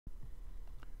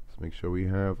Make sure we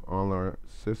have all our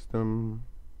system.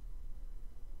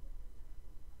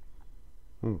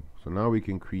 So now we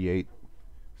can create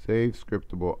save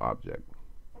scriptable object.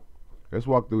 Let's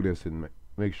walk through this and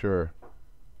make sure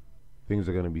things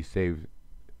are going to be saved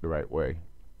the right way.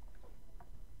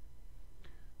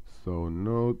 So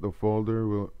note the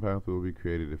folder path will be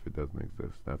created if it doesn't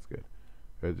exist. That's good.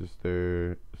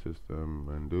 Register system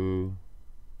undo.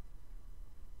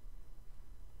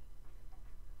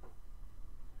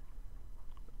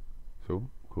 So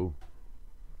cool.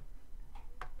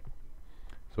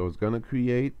 So it's going to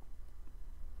create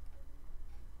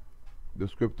the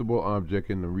scriptable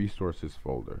object in the resources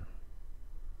folder.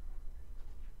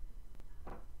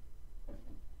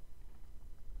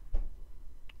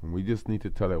 And we just need to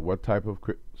tell it what type of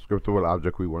scriptable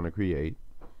object we want to create.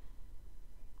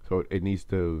 So it needs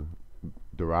to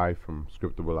derive from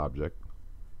scriptable object.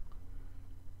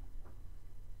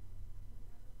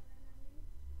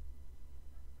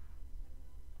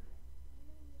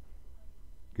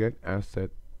 Get asset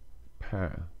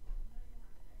path.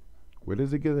 Where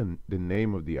does it get the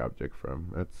name of the object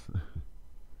from? That's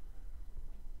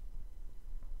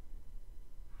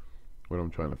what I'm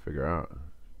trying to figure out.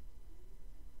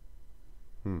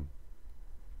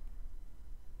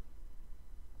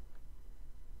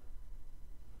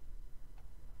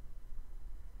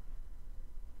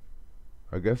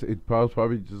 I guess it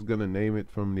probably just gonna name it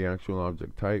from the actual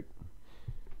object type.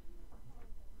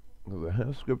 So it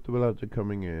has scriptable object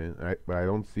coming in, but I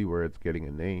don't see where it's getting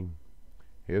a name.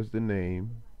 Here's the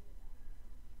name.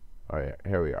 Oh yeah,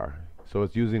 here we are. So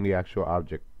it's using the actual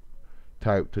object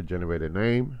type to generate a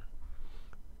name,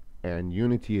 and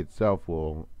Unity itself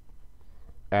will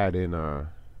add in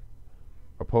a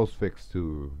postfix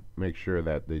to make sure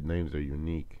that the names are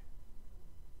unique.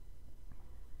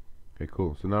 Okay,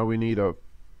 cool. So now we need a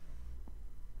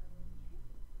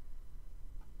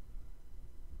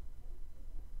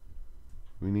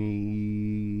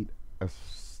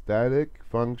static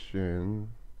function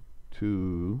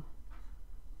to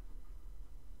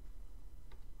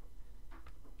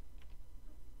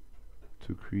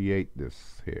create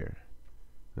this here.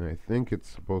 And I think it's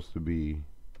supposed to be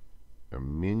a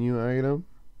menu item.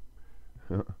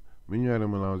 Menu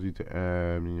item allows you to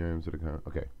add menu items to the account.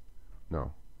 Okay,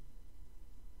 no.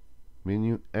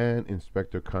 Menu and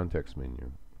inspector context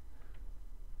menu.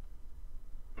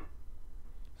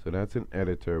 So that's an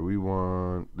editor. We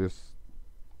want this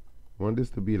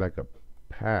to be like a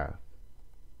path.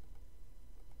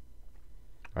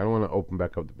 I don't want to open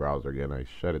back up the browser again. I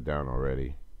shut it down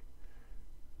already.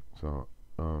 So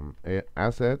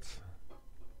assets.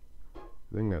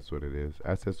 I think that's what it is.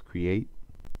 Assets create.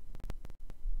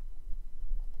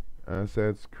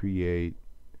 Assets create.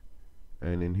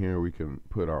 And in here we can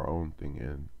put our own thing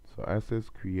in. So assets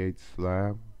create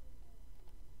slab.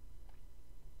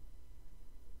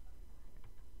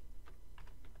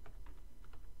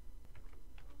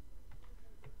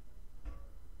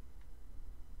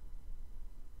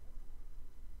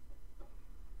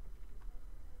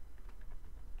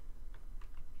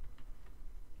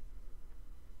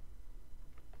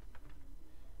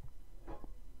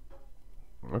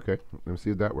 Okay, let me see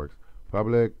if that works.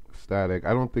 Public, static.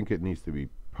 I don't think it needs to be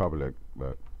public,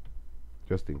 but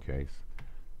just in case.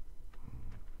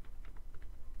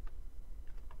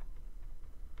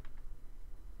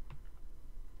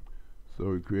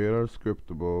 So we create our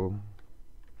scriptable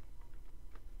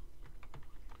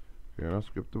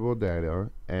data,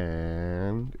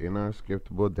 and in our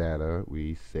scriptable data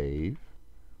we save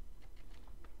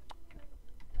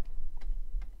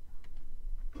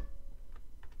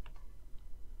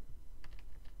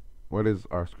what is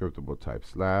our scriptable type?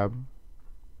 Slab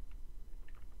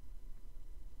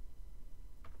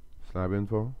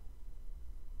info.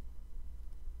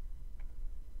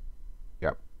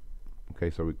 Yep. Okay,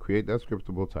 so we create that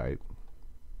scriptable type.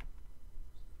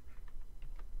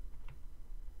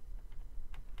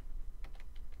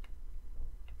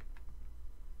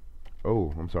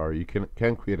 Oh, I'm sorry. You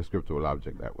can create a scriptable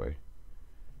object that way.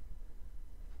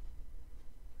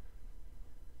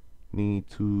 Need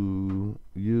to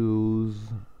use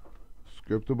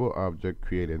scriptable object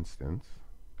create instance.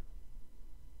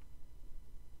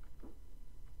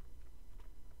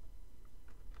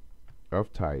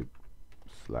 Of type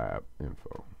slab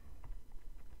info.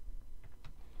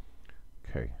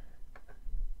 Okay.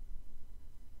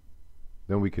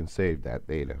 Then we can save that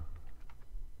data.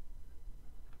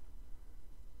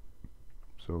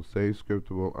 So save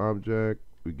scriptable object.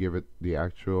 We give it the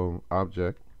actual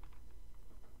object.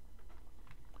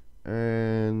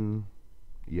 And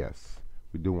yes,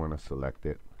 we do want to select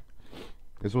it.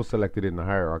 This will select it in the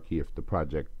hierarchy if the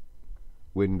project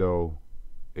window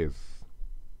is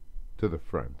to the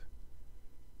front.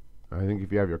 I think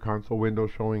if you have your console window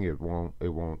showing, it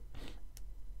won't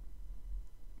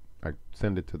I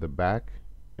send it to the back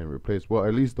and replace, well,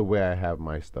 at least the way I have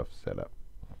my stuff set up.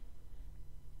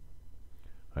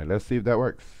 Alright, let's see if that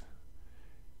works.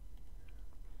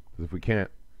 Because if we can't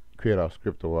create our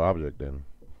scriptable object, then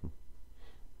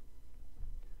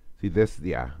see this,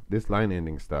 yeah, this line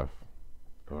ending stuff.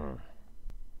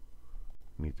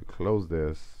 Need to close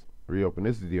this, reopen.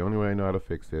 This is the only way I know how to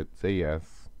fix it. Say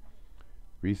yes,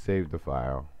 resave the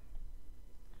file.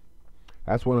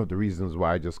 That's one of the reasons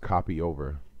why I just copy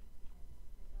over.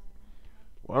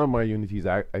 One of my Unities,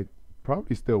 I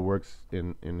probably still works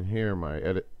in here. My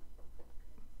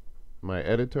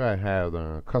editor, I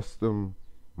have custom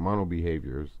mono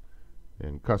behaviors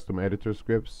and custom editor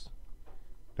scripts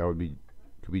that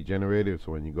could be generated.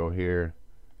 So when you go here,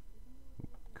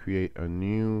 create a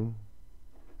new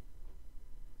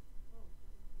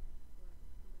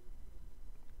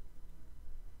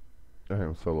I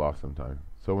am so lost sometimes.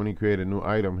 So when you create a new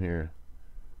item here,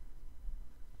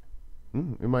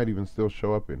 it might even still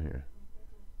show up in here.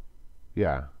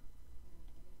 Yeah.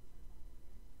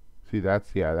 See,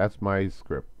 that's my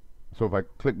script. So if I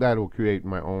click that, it will create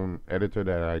my own editor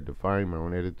that I define, my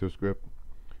own editor script.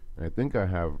 And I think I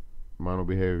have mono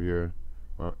behavior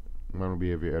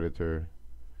editor.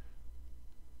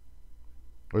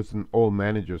 It's an old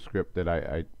manager script that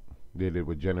I did. It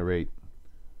would generate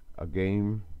a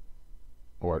game,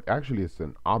 or actually it's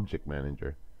an object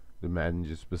manager that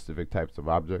manages specific types of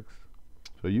objects.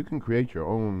 So you can create your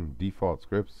own default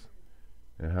scripts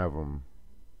and have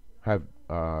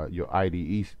your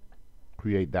IDE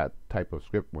create that type of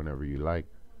script whenever you like.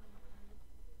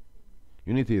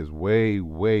 Unity is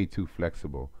way too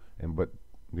flexible, but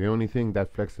the only thing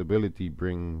that flexibility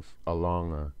brings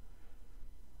along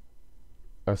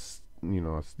a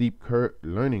steep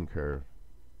learning curve.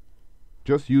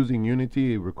 Just using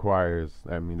Unity requires,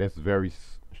 that's very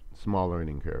small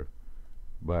learning curve,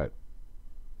 but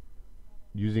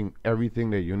using everything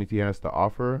that Unity has to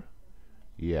offer,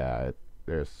 yeah,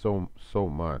 there's so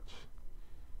much.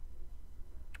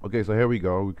 Okay, so here we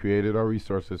go. We created our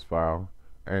resources file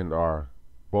and our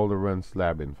Boulder Run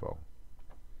slab info.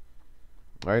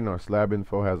 Right now, our slab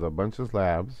info has a bunch of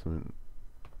slabs.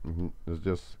 Let's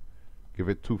just give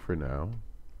it 2 for now.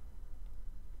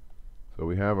 So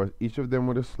we have each of them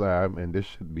with a slab, and this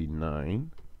should be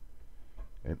 9,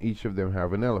 and each of them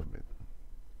have an element.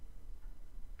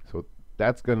 So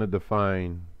that's going to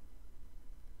define,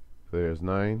 so there's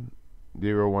 9,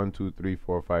 0, 1, 2, 3,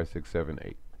 4, 5, 6, 7,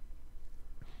 8.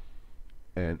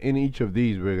 And in each of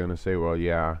these, we're going to say, well,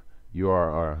 yeah, you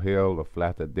are a hill, a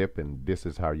flat, a dip, and this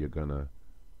is how you're going to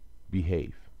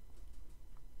behave.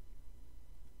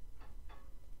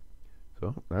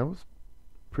 So that was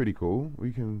pretty cool.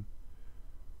 We can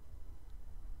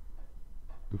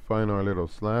define our little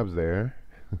slabs there.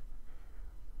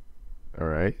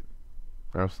 Alright.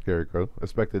 That was scary cool.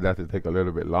 Expected that to take a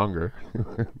little bit longer.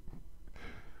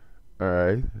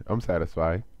 Alright. I'm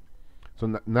satisfied.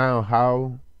 So now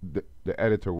how the editor